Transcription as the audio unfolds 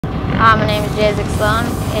Hi, my name is Jaisaac Sloan,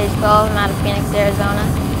 age 12. I'm out of Phoenix, Arizona.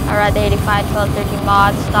 I ride the 85, 12, 13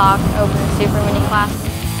 mod, stock, open, and super mini class.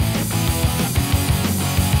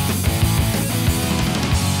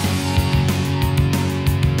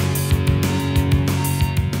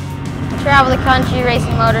 I travel the country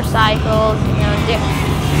racing motorcycles, just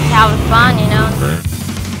having fun,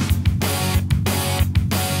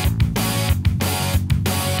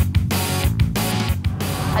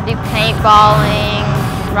 I do paintballing,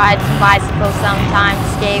 ride some bicycles sometimes,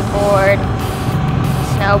 skateboard,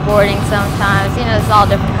 snowboarding sometimes, it's all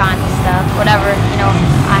different kinds of stuff, whatever,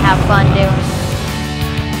 I have fun doing.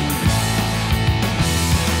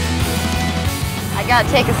 I gotta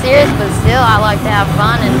take it serious, but still I like to have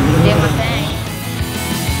fun and do my thing.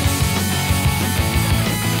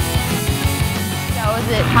 So is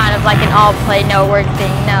it kind of like an all play, no work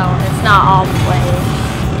thing? No, it's not all play.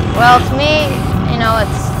 Well, to me,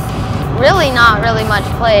 it's really not really much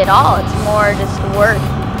play at all. It's more just work,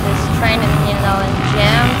 just training, in the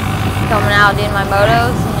gym, coming out doing my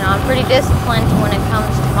motos. I'm pretty disciplined when it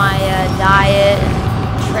comes to my diet and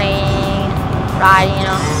training, riding,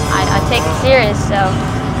 I take it serious, so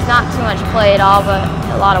it's not too much play at all, but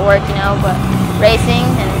a lot of work, but racing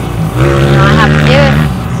and, I have to do it,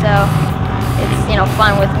 so it's,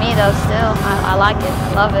 fun with me though still. I like it,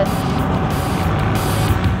 I love it.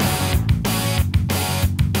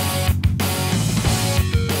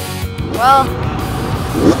 Well,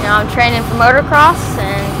 I'm training for motocross,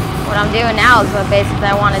 and what I'm doing now is what basically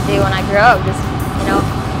I want to do when I grow up. Just,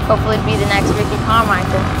 hopefully be the next Ricky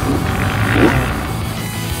Carmichael.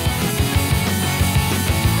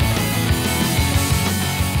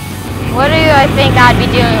 What do I think I'd be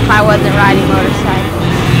doing if I wasn't riding motorcycles?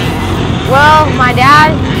 Well, my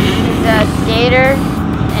dad is a skater,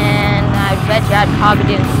 and I bet you I'd probably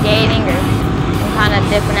be doing skating or kind of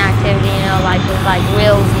different activity, like with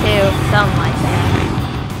wheels too, something like that.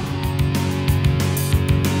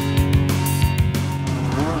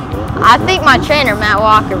 I think my trainer, Matt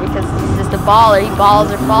Walker, because he's just a baller, he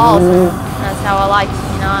balls or falls, and that's how I like,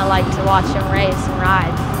 I like to watch him race and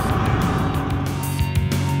ride.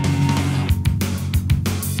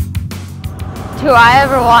 Do I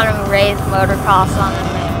ever want to race motocross on the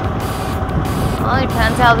moon? Well, it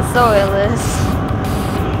depends how the soil is.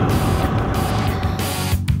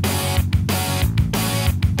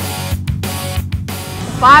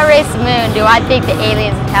 If I race the moon, do I think the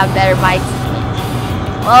aliens would have better bikes than me?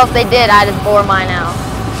 Well, if they did, I'd just bore mine out.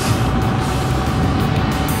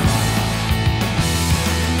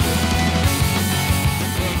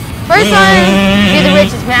 First one, be the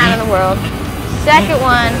richest man in the world. Second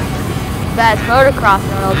one, best motocross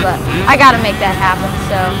in the world, but I gotta make that happen,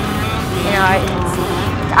 so,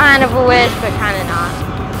 it's kind of a wish, but kind of not.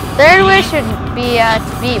 Third wish would be to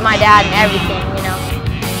beat my dad in everything,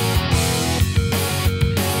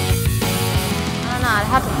 I'd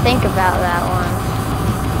have to think about that one.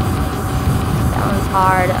 That one's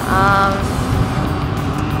hard.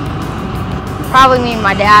 Probably me and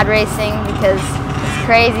my dad racing because it's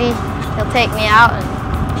crazy. He'll take me out and,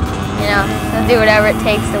 he'll do whatever it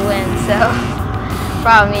takes to win. So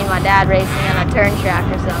probably me and my dad racing on a turn track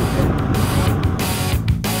or something.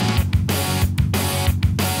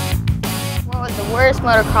 What was the worst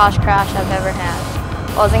motocross crash I've ever had?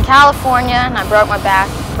 Well, I was in California and I broke my back.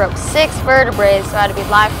 Broke 6 vertebrae, so I had to be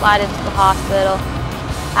life flighted to the hospital.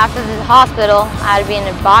 After the hospital, I had to be in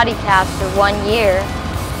a body cast for 1 year.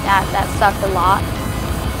 That sucked a lot.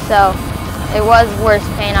 So it was the worst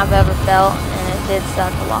pain I've ever felt, and it did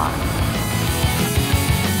suck a lot.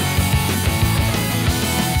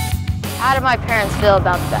 How did my parents feel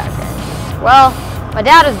about the back injury? Well, my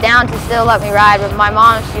dad was down to still let me ride, but my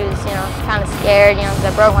mom, she was, kind of scared, because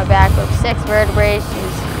I broke my back, broke 6 vertebrae. She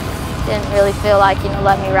didn't really feel like,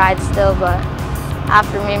 let me ride still, but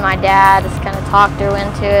after me and my dad just kind of talked her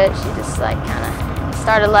into it, she just kind of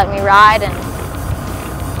started letting me ride, and,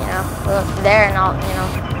 we went from there and all,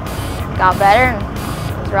 got better and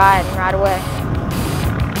was riding right away.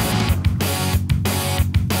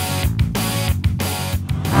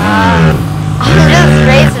 I'm just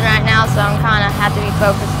racing right now, so I'm kind of have to be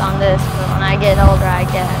focused on this, but when I get older, I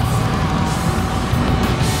guess.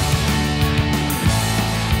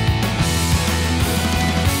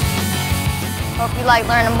 Hope you like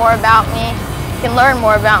learning more about me. You can learn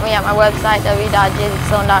more about me at my website,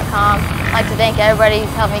 www.jaisacsloan.com. I'd like to thank everybody who's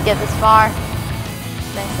helped me get this far.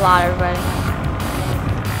 Thanks a lot, everybody.